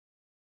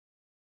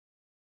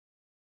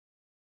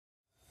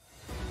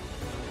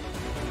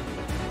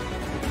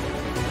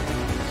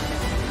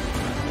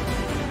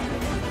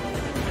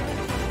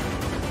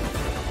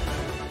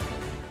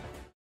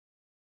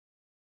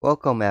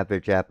Welcome,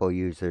 average Apple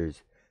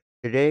users.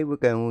 Today we're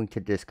going to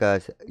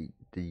discuss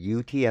the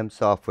UTM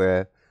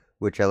software,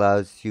 which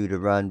allows you to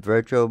run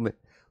virtual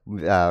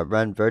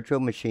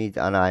machines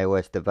on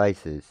iOS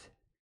devices.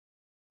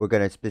 We're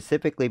going to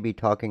specifically be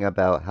talking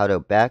about how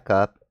to back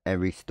up and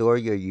restore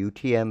your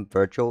UTM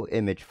virtual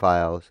image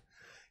files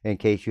in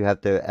case you have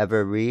to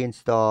ever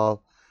reinstall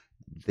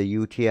the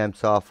UTM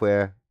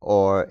software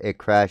or it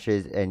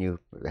crashes and you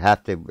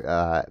have to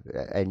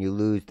and you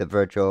lose the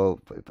virtual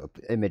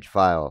image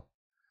file.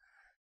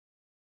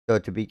 So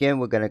to begin,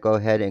 we're going to go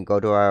ahead and go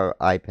to our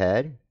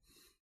iPad.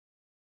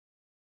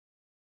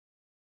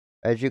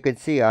 As you can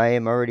see, I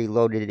am already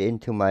loaded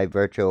into my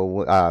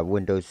virtual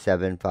Windows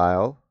 7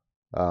 file,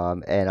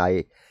 and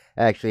I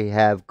actually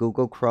have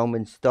Google Chrome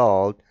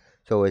installed,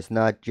 so it's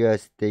not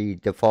just the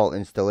default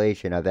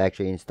installation. I've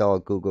actually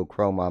installed Google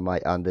Chrome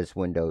on this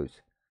Windows.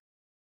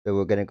 So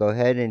we're going to go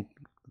ahead and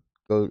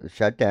go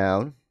shut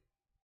down.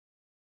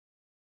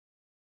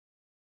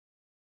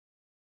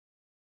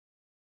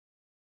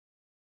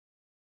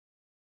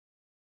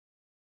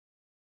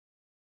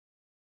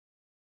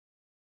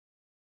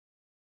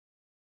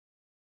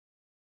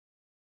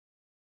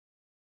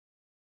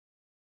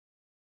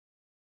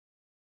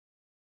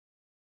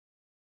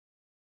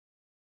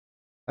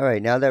 All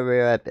right, now that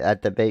we're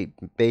at the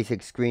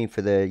basic screen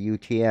for the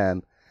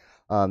UTM,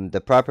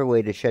 the proper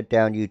way to shut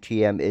down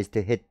UTM is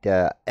to hit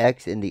the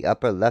X in the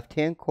upper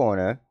left-hand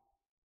corner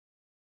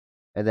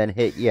and then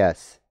hit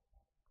yes.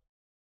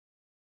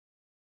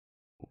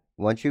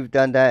 Once you've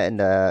done that and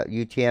the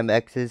UTM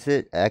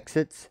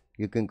exits,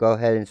 you can go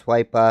ahead and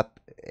swipe up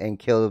and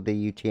kill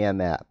the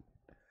UTM app.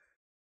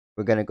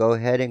 We're going to go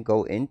ahead and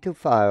go into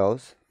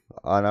Files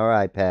on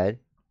our iPad.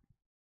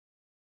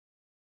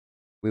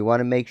 We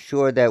want to make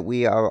sure that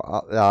we are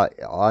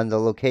on the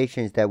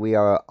locations that we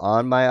are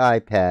on my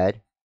iPad.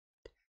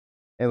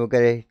 And we're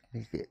going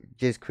to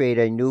just create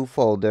a new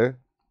folder.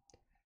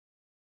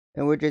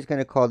 And we're just going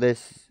to call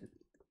this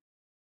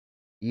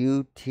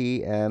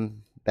UTM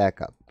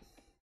Backup.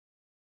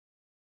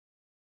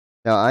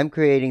 Now, I'm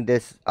creating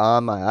this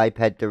on my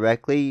iPad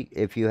directly.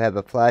 If you have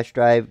a flash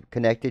drive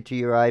connected to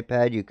your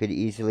iPad, you could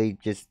easily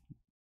just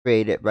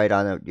create it right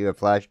on your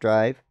flash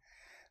drive.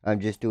 I'm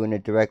just doing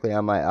it directly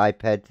on my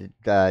iPad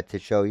to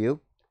show you.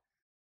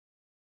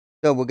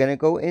 So we're going to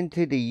go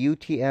into the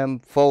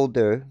UTM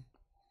folder,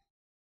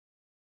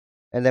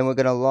 and then we're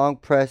going to long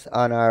press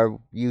on our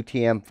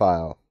UTM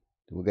file.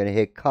 We're going to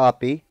hit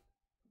copy,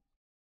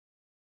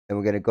 and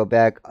we're going to go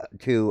back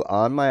to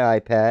on my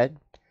iPad.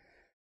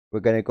 We're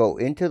going to go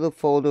into the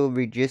folder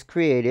we just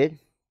created.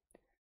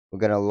 We're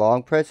going to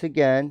long press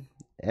again,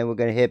 and we're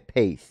going to hit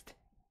paste.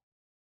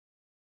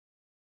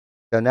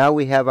 So now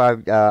we have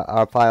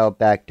our file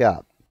backed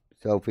up.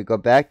 So if we go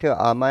back to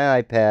on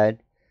my iPad,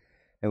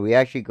 and we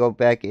actually go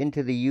back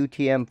into the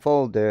UTM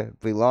folder,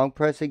 if we long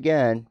press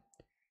again,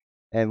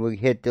 and we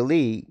hit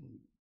delete,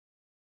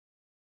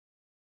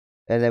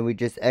 and then we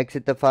just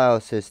exit the file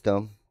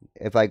system.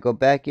 If I go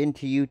back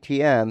into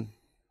UTM,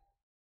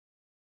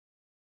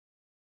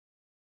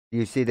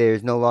 you see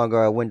there's no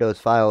longer a Windows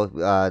file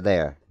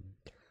there.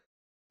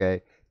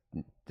 Okay,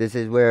 this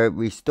is where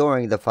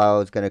restoring the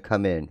file is going to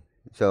come in.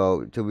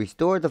 So to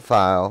restore the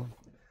file,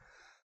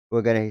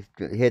 we're going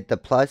to hit the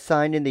plus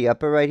sign in the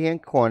upper right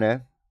hand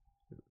corner.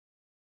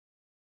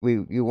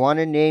 You want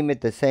to name it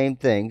the same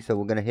thing, so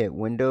we're going to hit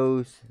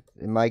Windows.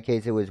 In my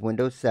case, it was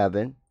Windows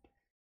 7.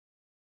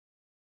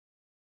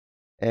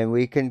 And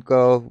we can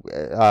go,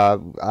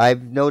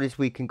 I've noticed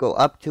we can go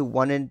up to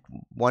 1.5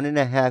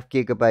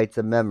 gigabytes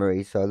of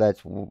memory. So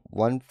that's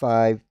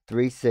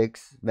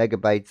 1536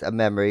 megabytes of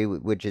memory,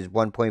 which is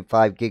 1.5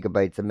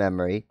 gigabytes of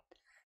memory.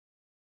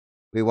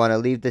 We want to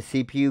leave the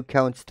CPU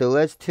count still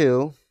as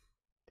 2.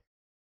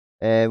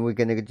 And we're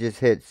going to just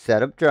hit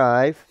setup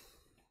drive,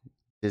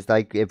 just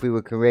like if we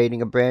were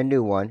creating a brand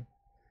new one.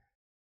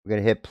 We're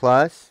going to hit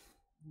plus,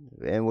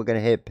 and we're going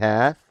to hit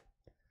path.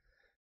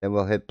 Then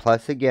we'll hit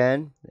plus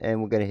again,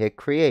 and we're going to hit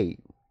create.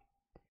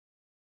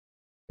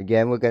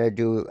 Again, we're going to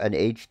do an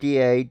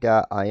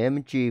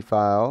hda.img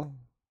file,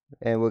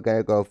 and we're going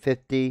to go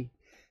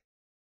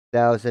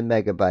 50,000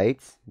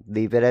 megabytes.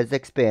 Leave it as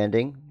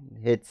expanding.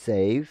 Hit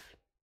save.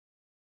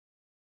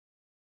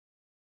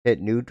 Hit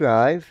new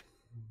drive,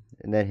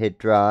 and then hit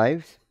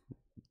drives.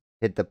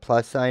 Hit the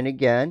plus sign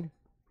again.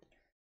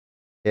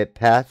 Hit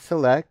path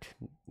select,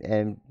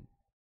 and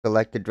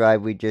select the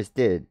drive we just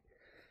did.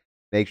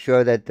 Make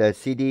sure that the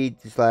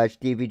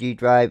CD/DVD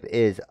drive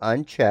is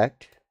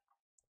unchecked.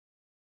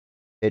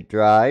 Hit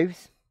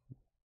drives.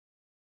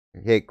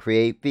 Hit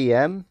create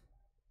VM.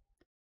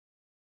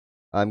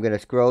 I'm going to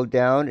scroll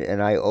down,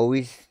 and I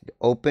always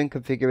open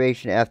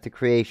configuration after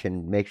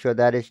creation. Make sure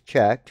that is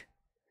checked.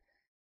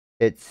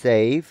 Hit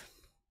save.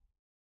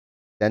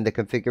 Then the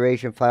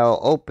configuration file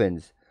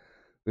opens.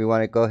 We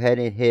want to go ahead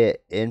and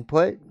hit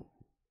input,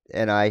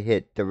 and I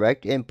hit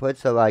direct input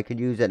so I can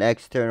use an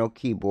external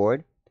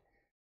keyboard.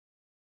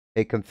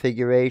 Hit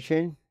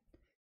configuration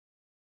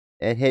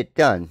and hit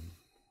done.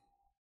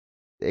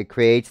 It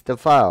creates the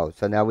file.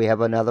 So now we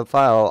have another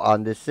file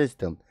on this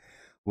system.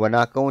 We're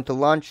not going to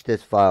launch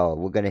this file.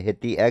 We're going to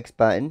hit the X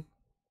button,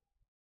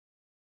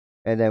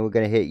 and then we're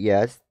going to hit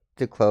yes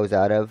to close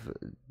out of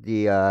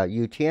the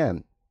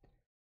UTM.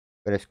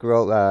 Going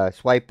to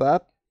swipe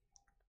up,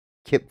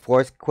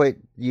 force quit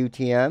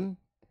UTM,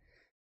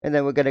 and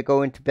then we're going to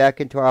go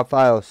back into our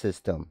file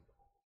system.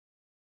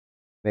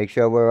 Make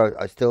sure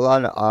we're still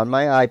on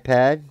my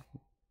iPad.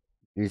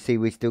 You see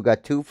we still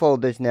got 2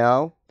 folders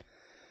now.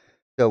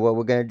 So what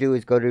we're going to do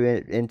is go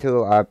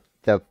into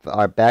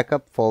our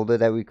backup folder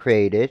that we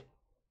created,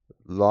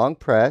 long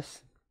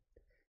press,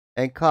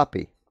 and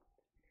copy.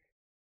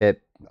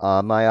 Hit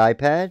on my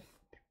iPad,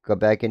 go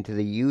back into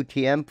the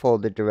UTM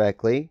folder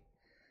directly,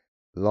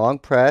 long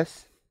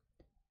press,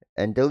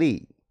 and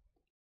delete.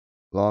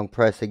 Long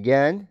press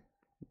again,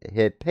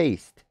 hit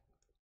paste.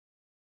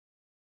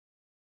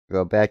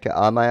 Go back to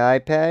on my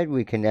iPad,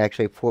 we can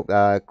actually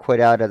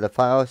quit out of the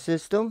file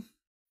system.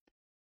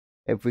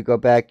 If we go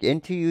back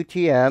into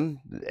UTM,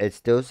 it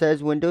still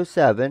says Windows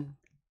 7,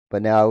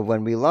 but now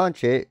when we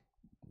launch it,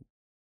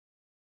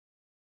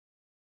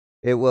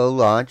 it will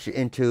launch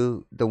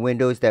into the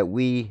windows that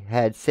we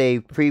had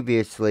saved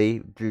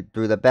previously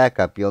through the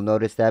backup. You'll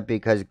notice that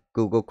because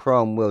Google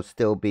Chrome will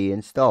still be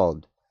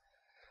installed.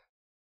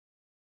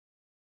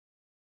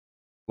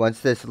 Once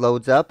this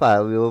loads up, I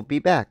will be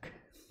back.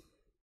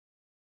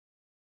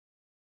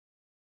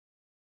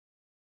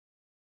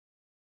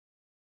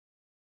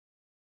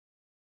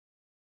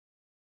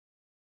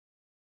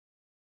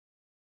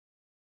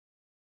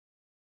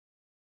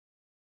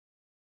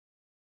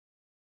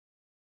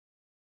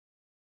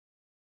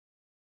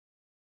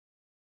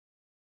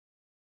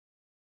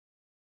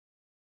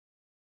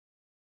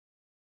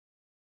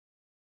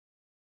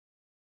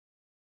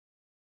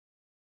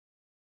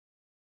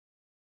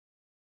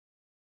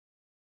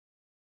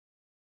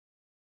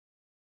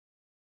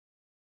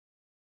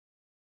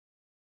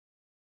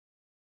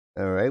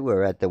 Alright,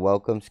 we're at the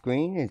welcome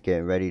screen. It's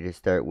getting ready to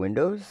start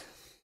Windows.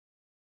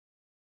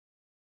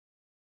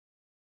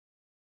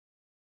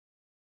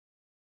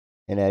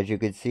 And as you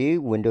can see,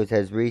 Windows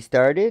has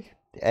restarted,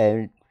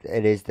 and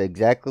it is the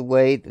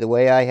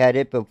way I had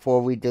it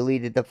before we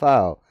deleted the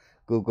file.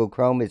 Google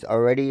Chrome is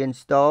already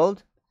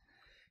installed,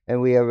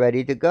 and we are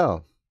ready to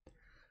go.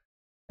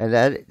 And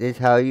that is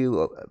how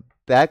you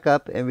back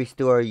up and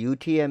restore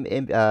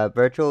UTM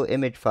virtual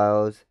image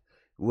files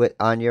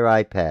on your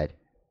iPad.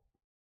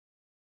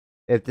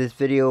 If this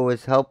video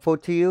was helpful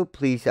to you,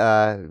 please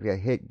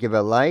give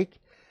a like.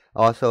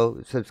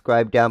 Also,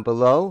 subscribe down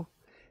below.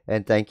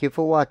 And thank you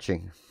for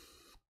watching.